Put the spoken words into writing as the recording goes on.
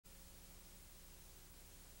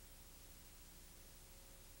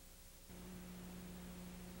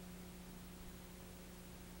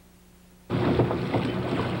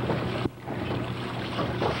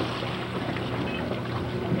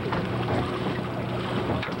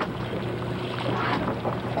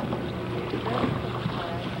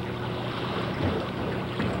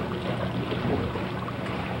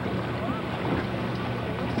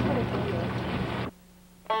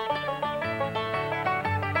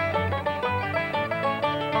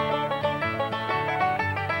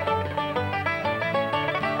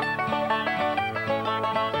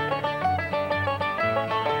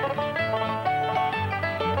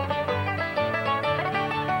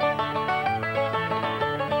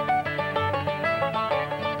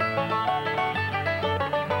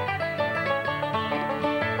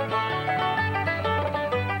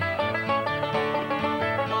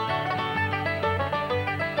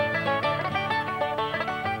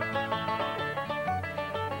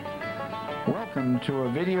Welcome to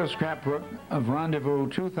a video scrapbook of Rendezvous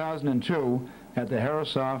 2002 at the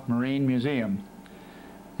Herreshoff Marine Museum.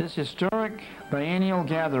 This historic biennial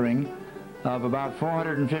gathering of about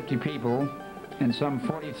 450 people and some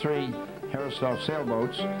 43 Herreshoff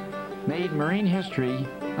sailboats made marine history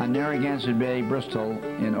on Narragansett Bay, Bristol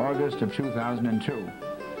in August of 2002.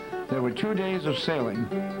 There were 2 days of sailing,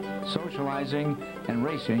 socializing, and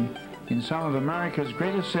racing in some of America's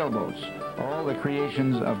greatest sailboats, all the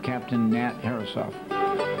creations of Captain Nat Herreshoff.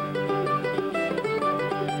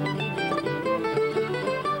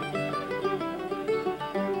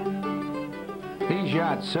 These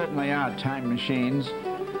yachts certainly are time machines.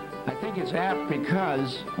 I think it's apt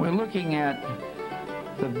because we're looking at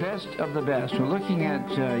the best of the best. We're looking at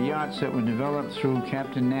yachts that were developed through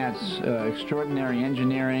Captain Nat's extraordinary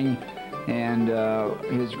engineering and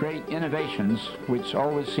his great innovations, which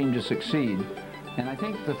always seem to succeed. And I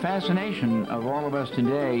think the fascination of all of us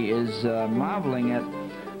today is marveling at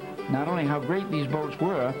not only how great these boats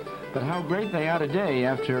were, but how great they are today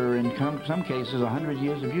after, in some cases, 100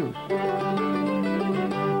 years of use.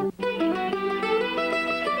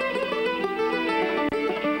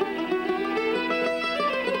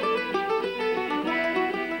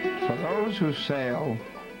 For those who sail,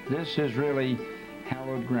 this is really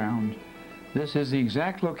hallowed ground. This is the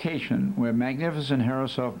exact location where magnificent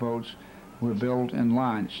Herreshoff boats were built and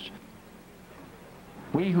launched.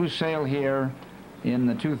 We who sail here in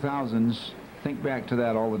the 2000s think back to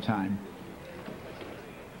that all the time.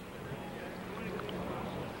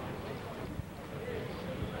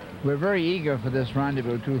 We're very eager for this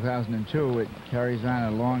Rendezvous 2002. It carries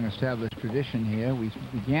on a long-established tradition here. We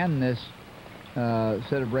began this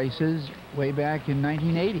set of races way back in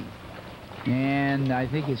 1980, and I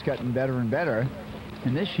think it's gotten better and better.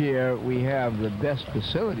 And this year we have the best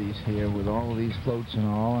facilities here with all of these floats and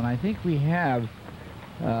all, and I think we have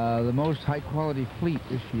the most high-quality fleet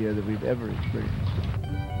this year that we've ever experienced.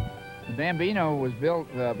 The Bambino was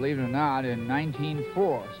built, believe it or not, in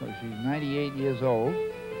 1904, so she's 98 years old,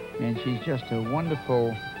 and she's just a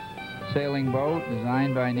wonderful sailing boat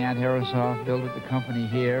designed by Nat Herreshoff, built at the company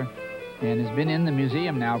here, and has been in the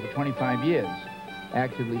museum now for 25 years,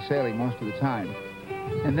 actively sailing most of the time.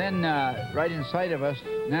 And then right in sight of us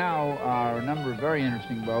now are a number of very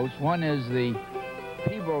interesting boats. One is the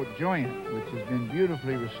P-boat Joyant, which has been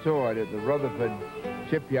beautifully restored at the Rutherford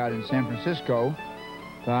shipyard in San Francisco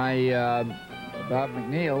by Bob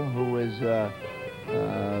McNeil, who is a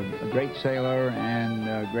great sailor and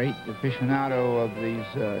a great aficionado of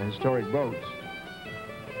these historic boats.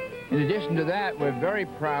 In addition to that, we're very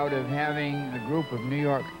proud of having a group of New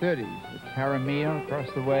York 30s, the Taramia across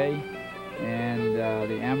the way, and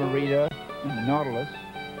the Amarita and the Nautilus.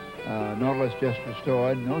 Nautilus just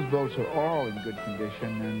restored, and those boats are all in good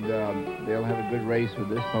condition, and they'll have a good race with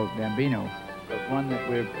this boat, Bambino. But one that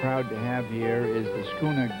we're proud to have here is the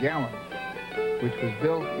schooner Gallant, which was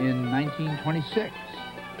built in 1926.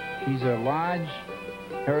 She's a large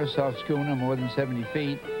Herreshoff schooner, more than 70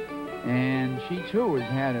 feet, and she too has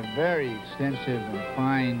had a very extensive and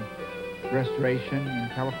fine restoration in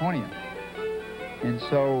California. And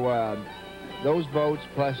so those boats,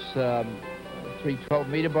 plus 3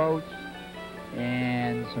 12-meter boats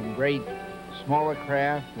and some great smaller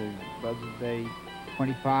craft, the Buzzards Bay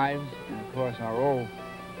 25s, and of course our old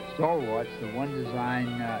stalwarts, the One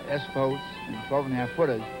Design S-boats and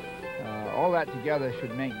 12.5-footers. All that together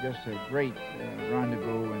should make just a great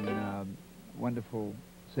rendezvous and wonderful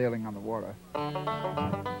sailing on the water.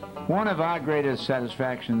 One of our greatest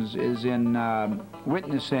satisfactions is in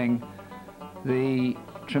witnessing the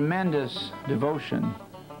tremendous devotion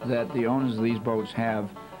that the owners of these boats have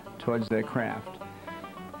towards their craft.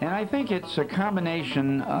 And I think it's a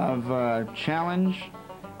combination of challenge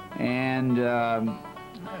and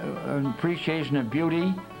an appreciation of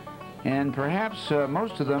beauty, and perhaps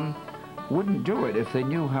most of them wouldn't do it if they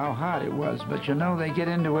knew how hard it was. But you know, they get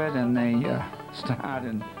into it and they start,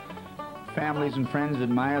 and families and friends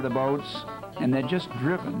admire the boats, and they're just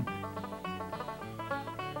driven.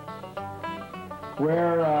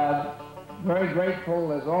 We're very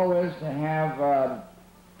grateful, as always, to have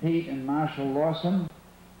Pete and Marshall Larson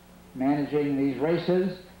managing these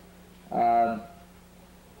races.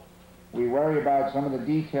 We worry about some of the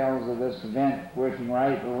details of this event working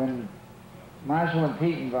right, but when Marshall and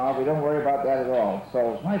Pete involved, we don't worry about that at all.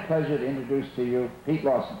 So it's my pleasure to introduce to you Pete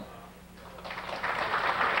Larson.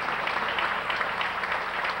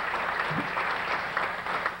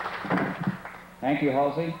 Thank you,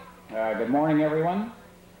 Halsey. Good morning, everyone.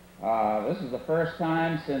 This is the first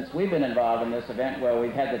time since we've been involved in this event where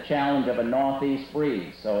we've had the challenge of a northeast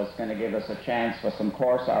breeze, so it's going to give us a chance for some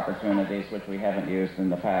course opportunities which we haven't used in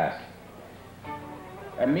the past.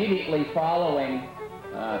 Immediately following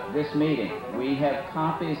this meeting, we have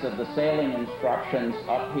copies of the sailing instructions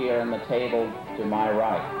up here on the table to my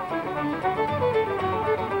right.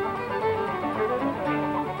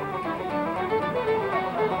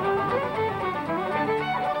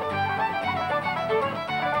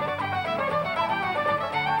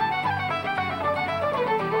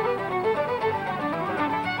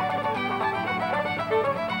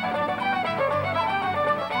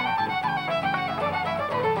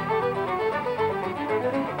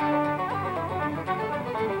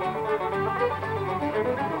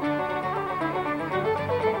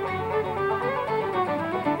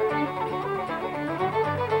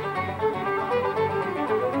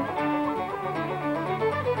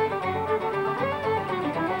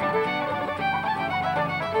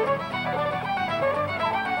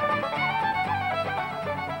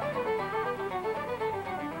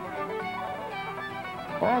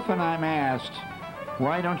 Often I'm asked,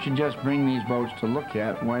 why don't you just bring these boats to look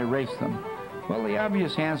at? Why race them? Well, the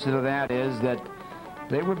obvious answer to that is that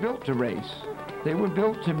they were built to race. They were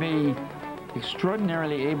built to be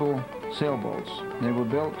extraordinarily able sailboats. They were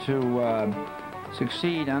built to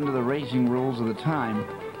succeed under the racing rules of the time.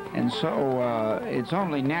 And so it's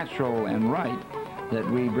only natural and right that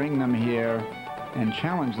we bring them here and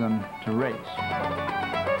challenge them to race.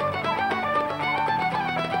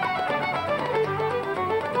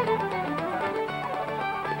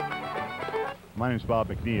 My name is Bob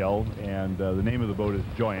McNeil, and the name of the boat is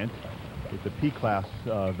Joyant. It's a P-class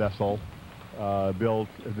vessel,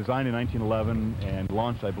 designed in 1911 and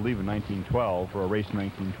launched, I believe, in 1912 for a race in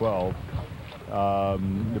 1912.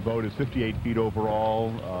 The boat is 58 feet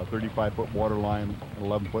overall, 35-foot waterline,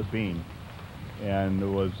 11-foot beam, and it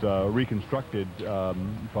was reconstructed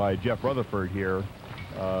by Jeff Rutherford here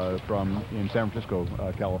in San Francisco,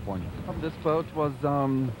 California. This boat was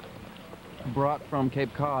brought from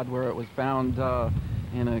Cape Cod, where it was found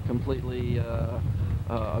in a completely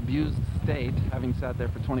abused state, having sat there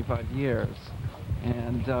for 25 years.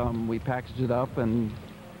 And we packaged it up and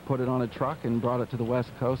put it on a truck and brought it to the West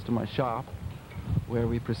Coast to my shop, where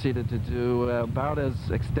we proceeded to do about as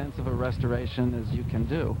extensive a restoration as you can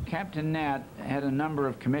do. Captain Nat had a number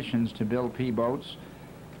of commissions to build P-boats,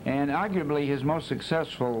 and arguably his most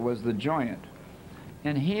successful was the Joyant.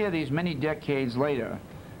 And here, these many decades later,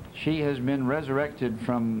 she has been resurrected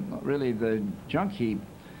from really the junk heap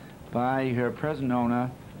by her present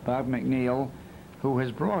owner, Bob McNeil, who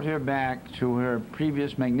has brought her back to her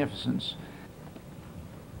previous magnificence.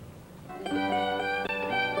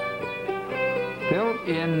 Built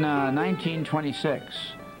in 1926,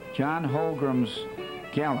 John Holgram's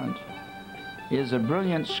Gallant is a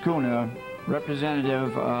brilliant schooner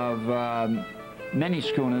representative of many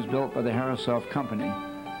schooners built by the Herreshoff Company.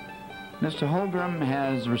 Mr. Holgram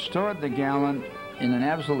has restored the Gallant in an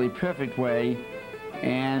absolutely perfect way,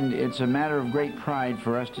 and it's a matter of great pride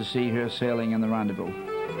for us to see her sailing in the Rendezvous.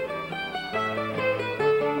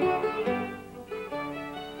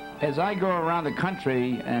 As I go around the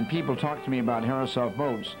country and people talk to me about Herreshoff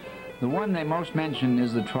boats, the one they most mention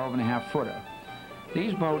is the 12.5-footer.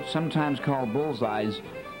 These boats, sometimes called bullseyes,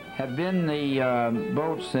 have been the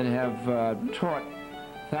boats that have taught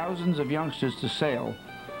thousands of youngsters to sail.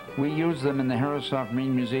 We use them in the Herreshoff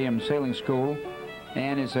Marine Museum Sailing School,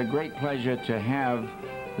 and it's a great pleasure to have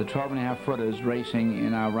the 12.5-footers racing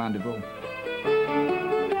in our Rendezvous.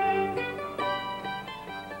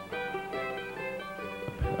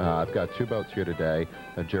 I've got two boats here today.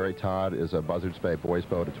 Jerry Todd is a Buzzards Bay boys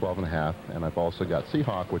boat at 12.5, and I've also got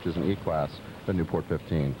Seahawk, which is an E-class, a Newport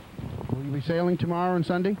 15. Will you be sailing tomorrow and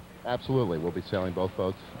Sunday? Absolutely. We'll be sailing both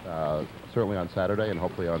boats, certainly on Saturday and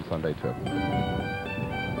hopefully on Sunday too.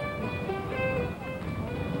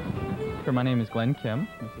 My name is Glenn Kim.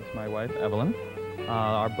 This is my wife, Evelyn.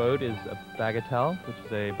 Our boat is a Bagatelle, which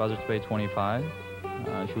is a Buzzards Bay 25.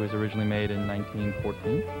 She was originally made in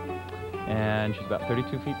 1914, and she's about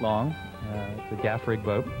 32 feet long. It's a gaff rig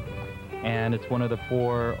boat, and it's one of the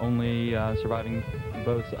four only surviving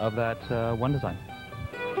boats of that one design.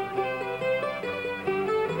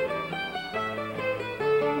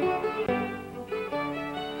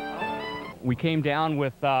 We came down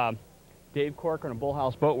with Dave Corcoran of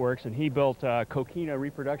Bullhouse Boatworks, and he built Coquina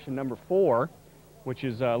reproduction number 4, which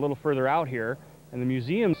is a little further out here. And the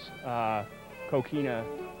museum's Coquina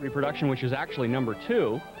reproduction, which is actually number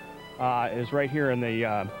 2, is right here in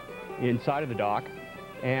the inside of the dock.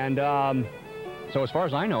 And so as far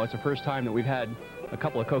as I know, it's the first time that we've had a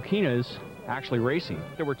couple of Coquinas actually racing.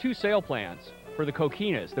 There were 2 sail plans for the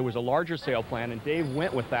Coquinas. There was a larger sail plan, and Dave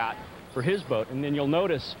went with that for his boat. And then you'll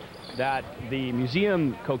notice that the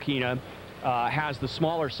museum Coquina has the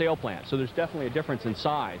smaller sail plant. So there's definitely a difference in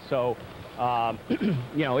size. So,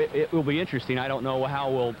 you know, it will be interesting. I don't know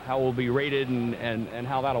how we'll be rated and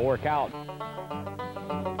how that'll work out.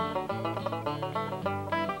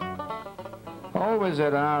 Always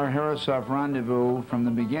at our Herreshoff Rendezvous from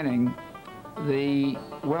the beginning, the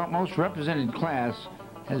most represented class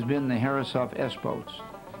has been the Herreshoff S-boats.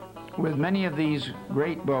 With many of these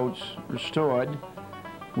great boats restored,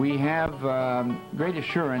 we have great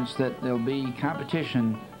assurance that there'll be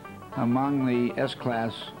competition among the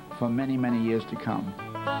S-class for many, many years to come.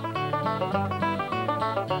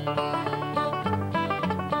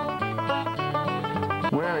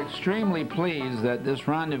 We're extremely pleased that this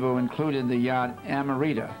rendezvous included the yacht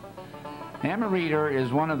Amarita. Amarita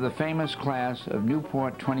is one of the famous class of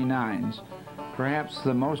Newport 29s, perhaps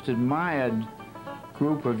the most admired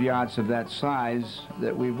group of yachts of that size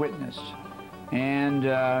that we've witnessed. And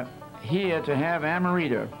here to have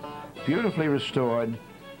Amarita beautifully restored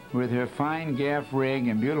with her fine gaff rig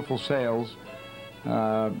and beautiful sails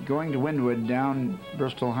going to windward down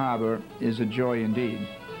Bristol Harbor is a joy indeed.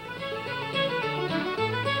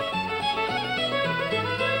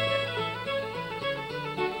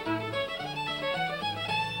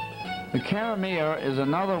 The Kramer is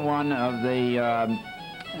another one of the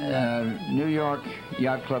New York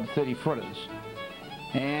Yacht Club 30-footers.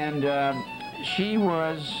 And she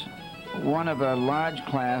was one of a large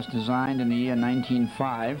class designed in the year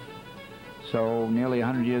 1905, so nearly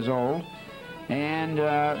 100 years old. And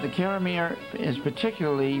the Kramer is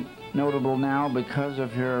particularly notable now because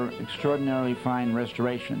of her extraordinarily fine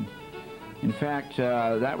restoration. In fact,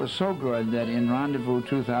 that was so good that in Rendezvous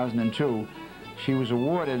 2002, she was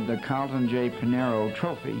awarded the Carlton J. Pinero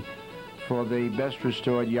Trophy for the best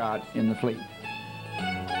restored yacht in the fleet.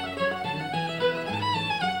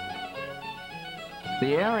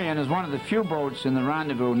 The Arian is one of the few boats in the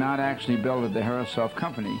Rendezvous not actually built at the Herreshoff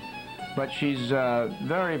Company, but she's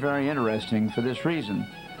very, very interesting for this reason,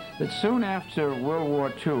 that soon after World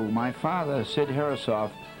War II, my father, Sid Herreshoff,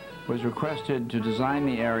 was requested to design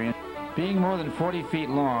the Arian. Being more than 40 feet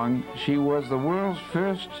long, she was the world's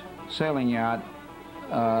first sailing yacht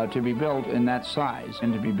to be built in that size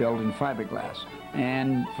and to be built in fiberglass.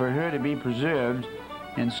 And for her to be preserved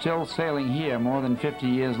and still sailing here more than 50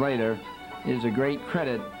 years later is a great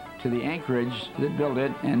credit to the anchorage that built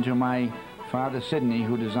it and to my father Sidney,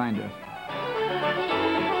 who designed her.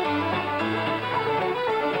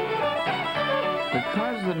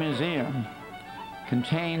 Because the museum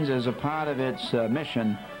contains as a part of its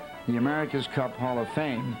mission the America's Cup Hall of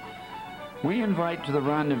Fame, we invite to the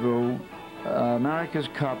Rendezvous America's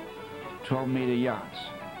Cup 12-meter yachts.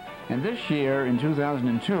 And this year, in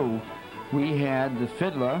 2002, we had the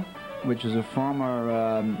Fiddler, which is a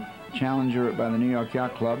former challenger by the New York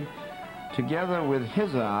Yacht Club, together with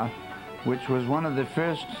Hizar, which was one of the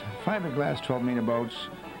first fiberglass 12-meter boats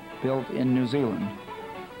built in New Zealand.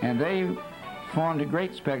 And they formed a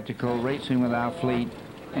great spectacle racing with our fleet,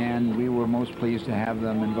 and we were most pleased to have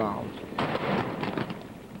them involved.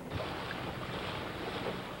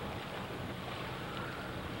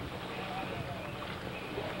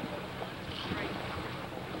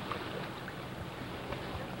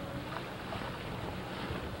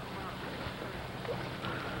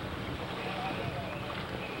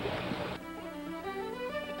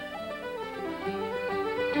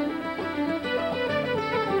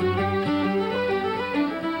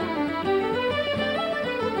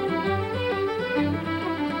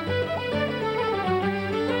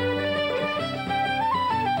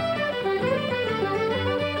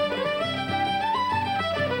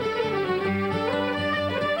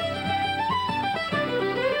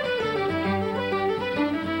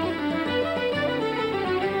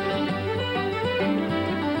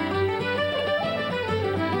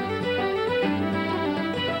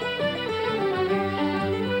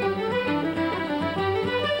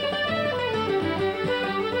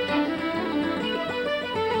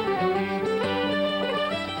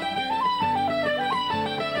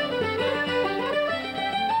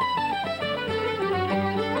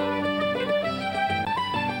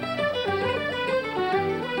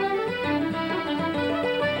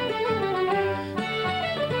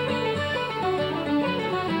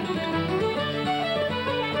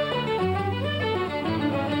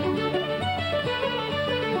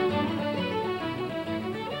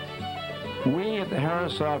 We at the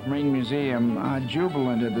Herreshoff Marine Museum are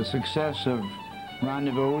jubilant at the success of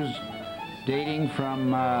Rendezvous dating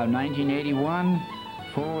from 1981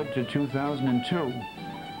 forward to 2002.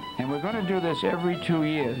 And we're going to do this every 2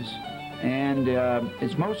 years. And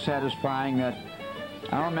it's most satisfying that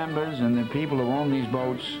our members and the people who own these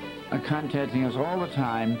boats are contacting us all the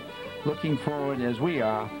time looking forward, as we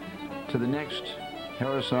are, to the next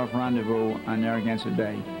Herreshoff Rendezvous on Narragansett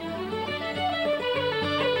Bay.